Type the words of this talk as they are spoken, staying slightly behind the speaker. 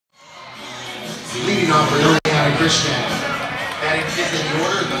Leading off for Illiana Christian. Batting fifth in the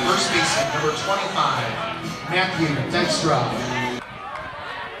order, the first baseman, number 25, Matthew Dykstra.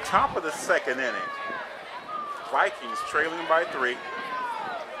 Top of the second inning. Vikings trailing by 3.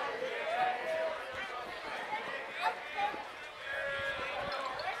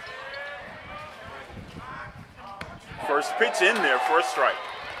 First pitch in there for a strike.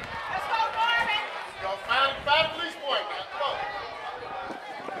 Let's go, Marvin. Go find a police point, man. Come on.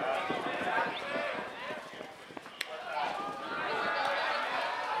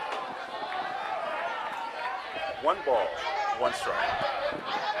 1 ball, 1 strike.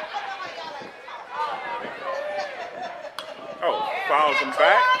 Oh, fouls him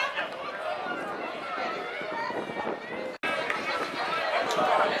back.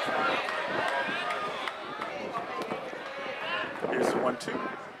 Here's the 1-2.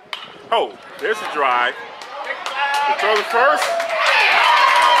 Oh, there's a drive. To throw the first.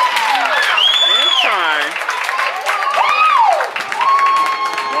 In time.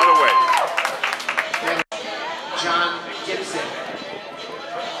 1 away. John Gibson.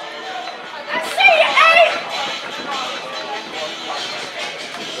 I see you, Eddie!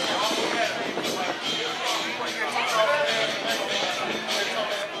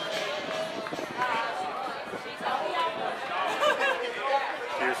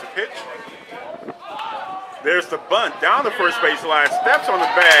 Here's the pitch. There's the bunt down the first base line. Steps on the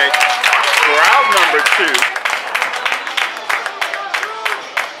bag for out number 2.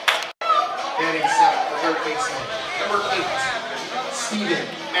 Batting seventh, the third baseman, number 8, Stephen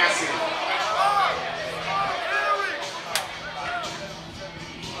Massey.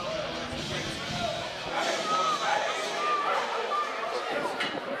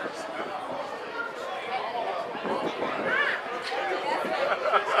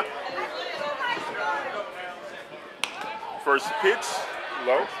 First pitch,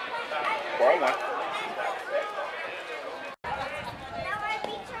 low, ball 1.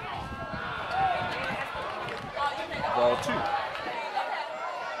 Ball 2.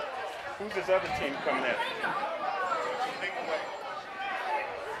 Who's this other team coming in?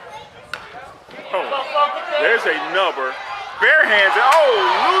 Oh, there's a number. Bare hands. Oh,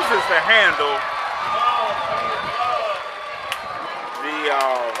 loses the handle.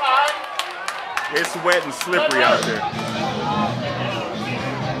 It's wet and slippery out there.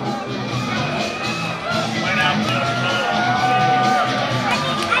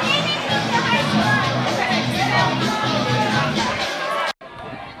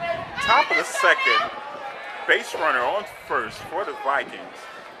 Top of the second, base runner on first for the Vikings.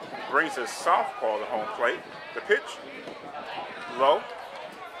 Brings a softball to home plate. The pitch, low.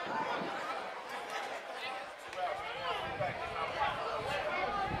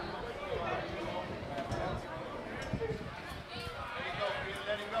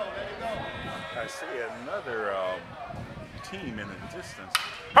 I see another team in the distance.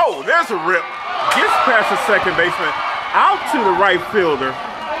 Oh, there's a rip. Gets past the second baseman, out to the right fielder,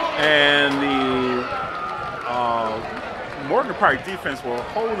 and the Morgan Park defense will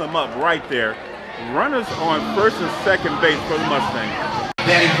hold them up right there. Runners on first and second base for the Mustangs.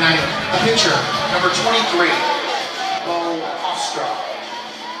 Batting ninth, the pitcher, number 23, Bo Ostrow.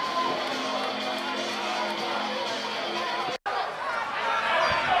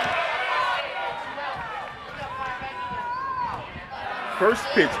 First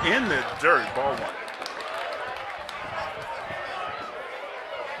pitch in the dirt, ball 1.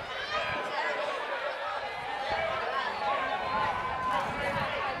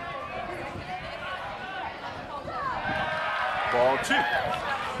 Ball 2.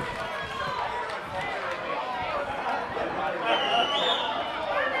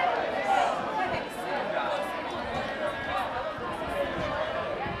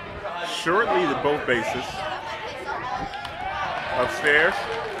 Shortly to both bases. Upstairs.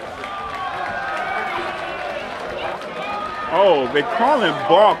 Oh, they call him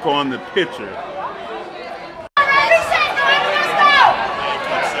balk on the pitcher.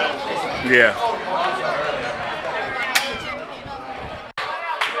 Yeah.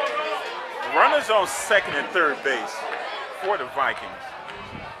 Runners on second and third base for the Vikings.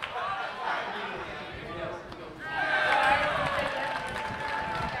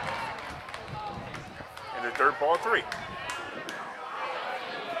 And the third ball 3.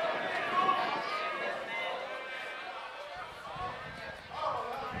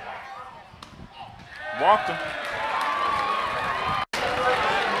 Walked him.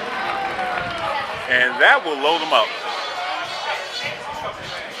 And that will load him up.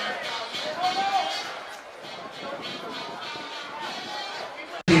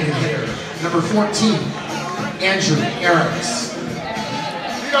 Number 14, Andrew Eriks.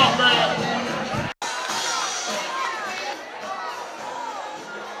 Lead off, man.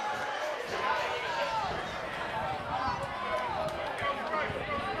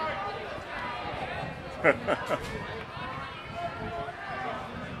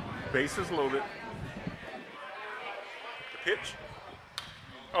 Bases loaded. The pitch.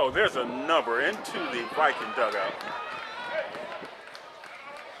 Oh, there's a number into the Viking dugout.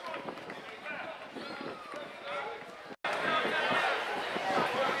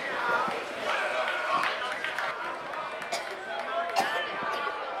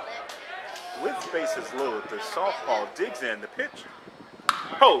 With bases loaded, the softball digs in the pitch.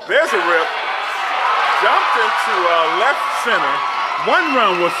 Oh, there's a rip. Jumped into left center. 1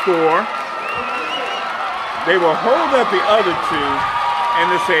 run will score. They will hold up the other 2,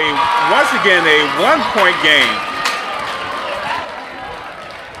 and it's once again a 1-point game.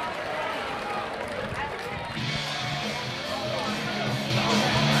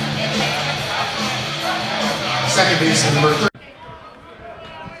 Second baseman number 3.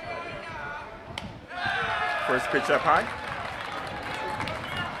 First pitch up high.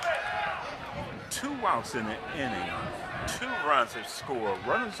 2 outs in the inning. 2 runs have scored.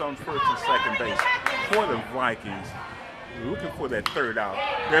 Runners on first and second base for the Vikings. Looking for that 3rd out.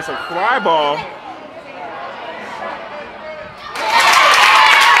 There's a fly ball.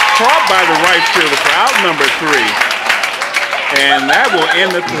 Caught by the right fielder for out number 3. And that will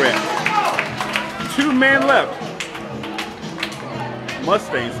end the threat. 2 men left.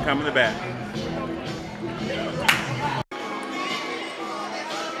 Mustangs coming to bat.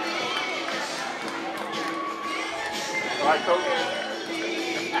 Right, coach?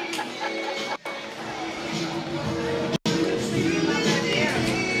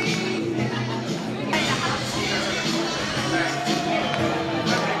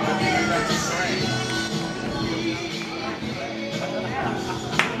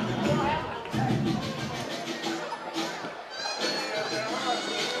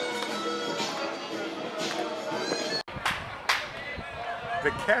 The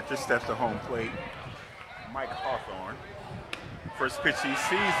catcher steps to home plate. Mike Hawthorne. First pitch he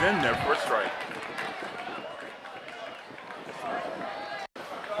sees in there for a strike.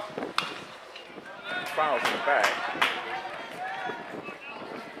 Fouls in the back.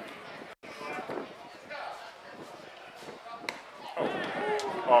 Oh,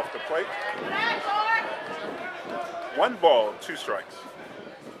 off the plate. 1 ball, 2 strikes.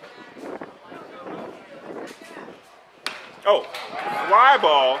 Oh, fly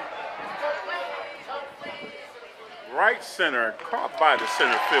ball. Right center, caught by the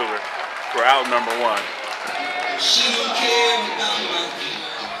center fielder for out number 1.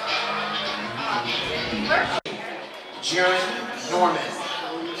 Jaron Norman.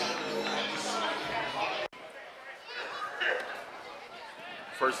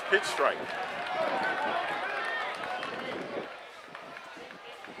 First pitch strike.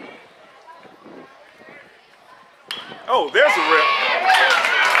 Oh, there's a rip.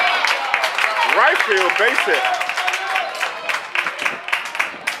 Right field base hit.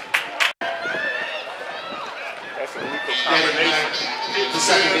 That's a lethal combination. The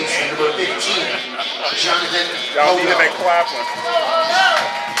second baseman, number 15, Jonathan. Y'all need to make Claflin.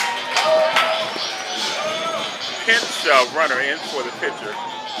 Pinch runner in for the pitcher.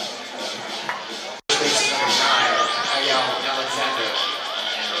 Baseman number 9, Alexander.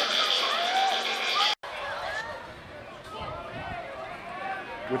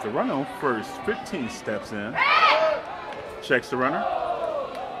 With the runner on first, 15 steps in. Checks the runner.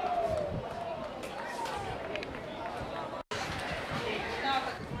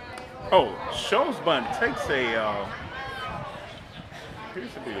 Oh, shows bunt takes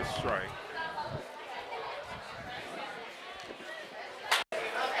appears to be a strike.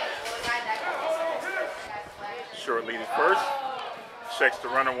 Short lead at first. Checks the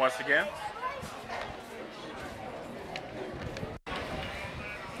runner once again.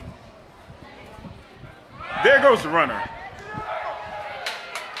 There goes the runner.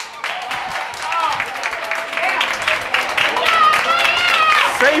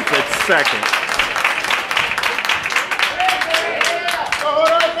 Safe at second.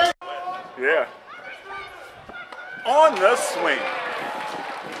 Yeah. On the swing.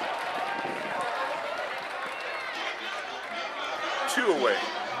 Two away.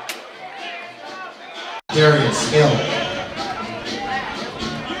 Darius Hill.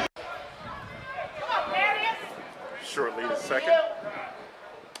 Short lead at second.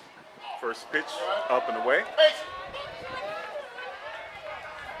 First pitch up and away.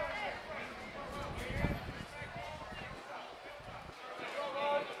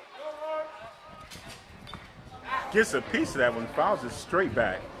 Gets a piece of that one, fouls it straight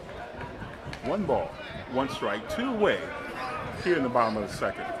back. 1 ball, 1 strike, 2 away here in the bottom of the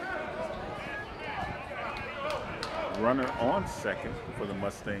second. Runner on second for the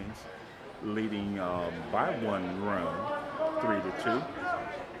Mustangs, leading by 1 run, 3-2.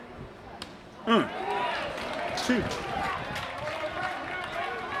 Two.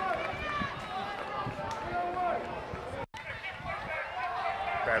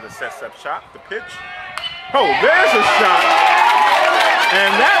 Batter sets up shot, the pitch. Oh, there's a shot.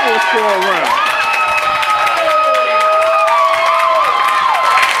 And that will score a run.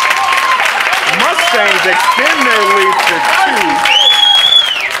 Mustangs extend their lead to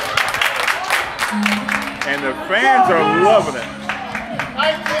 2. And the fans are loving it.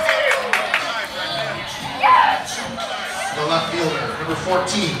 The left fielder, number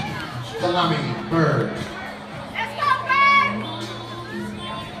 14, Kalami Bird.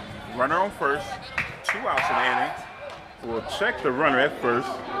 Runner on first, 2 outs in the inning. We'll check the runner at first.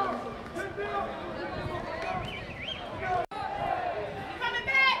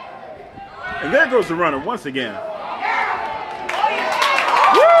 And there goes the runner once again.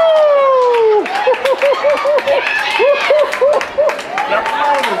 Woo! That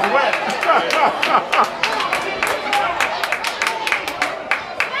phone is wet.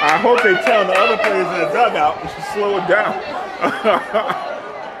 I hope they tell the other players in the dugout to slow it down.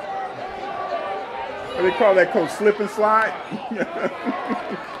 What do they call that, coach? Slip and slide?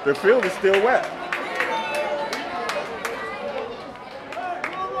 The field is still wet.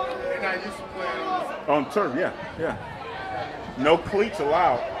 They're not used to playing On turf, yeah. No cleats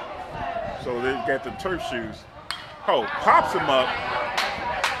allowed. So they got the turf shoes. Oh, pops him up.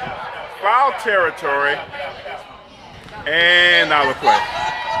 Foul territory. And out of play.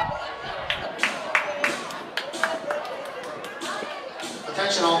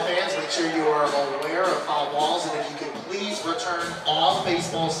 Attention all fans, make sure you are aware of foul balls, and if you could please return all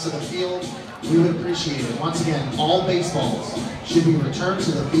baseballs to the field, we would appreciate it. Once again, all baseballs should be returned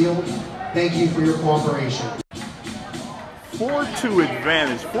to the field. Thank you for your cooperation. 4-2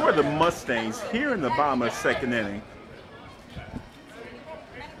 advantage for the Mustangs here in the bottom of the second inning.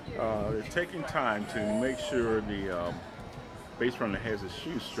 They're taking time to make sure the base runner has his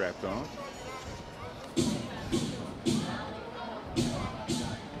shoes strapped on.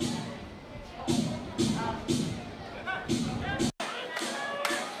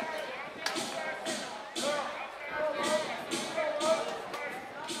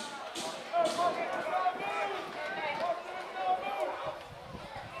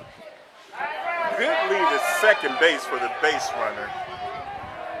 Good lead at second base for the base runner.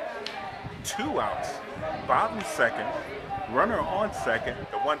 2 outs. Bottom second. Runner on second.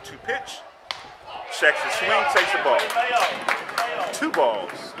 The 1-2 pitch. Checks the swing, takes the ball. 2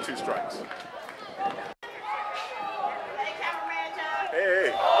 balls, 2 strikes.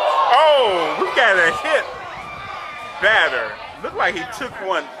 Hey. Oh, we got a hit batter. Looked like he took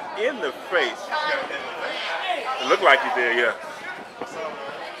one in the face. It looked like he did, yeah.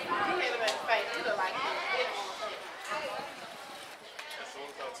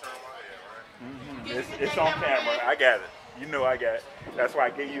 It's on camera. I got it. You know I got it. That's why I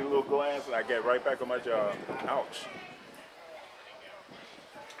gave you a little glance and I get right back on my job. Ouch.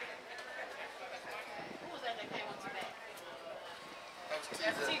 Who was that came on today?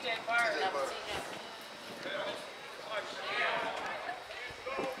 That's TJ Bird.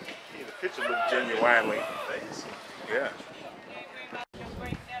 The pitcher looked genuinely. Yeah.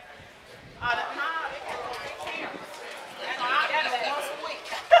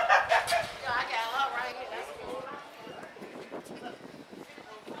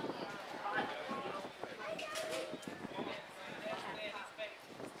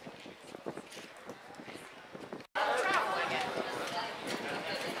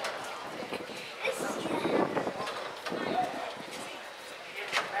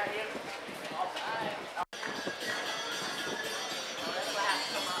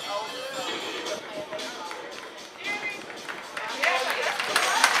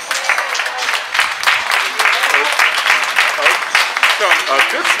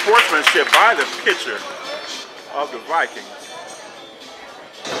 Good sportsmanship by the pitcher of the Vikings.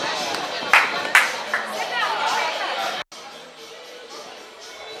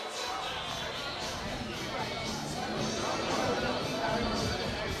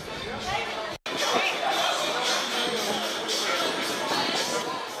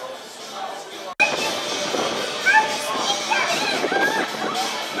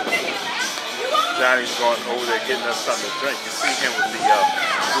 Johnny's going over there getting us something to drink. You see him with the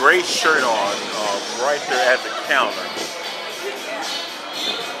gray shirt on right there at the counter.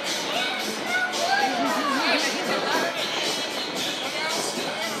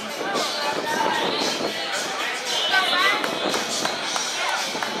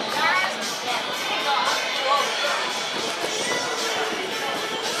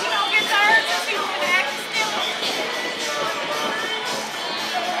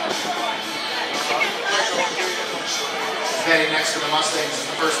 Batting next to the Mustangs is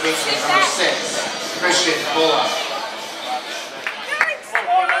the first baseman, number 6, Christian Bulla.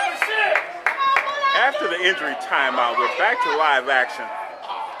 After the injury timeout, we're back to live action.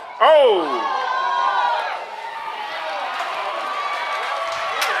 Oh!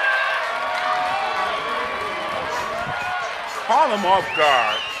 Call him off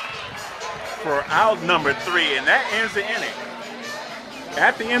guard for out number 3, and that ends the inning.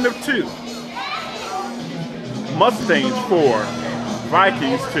 At the end of 2, Mustangs 4,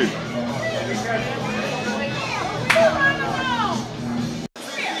 Vikings 2.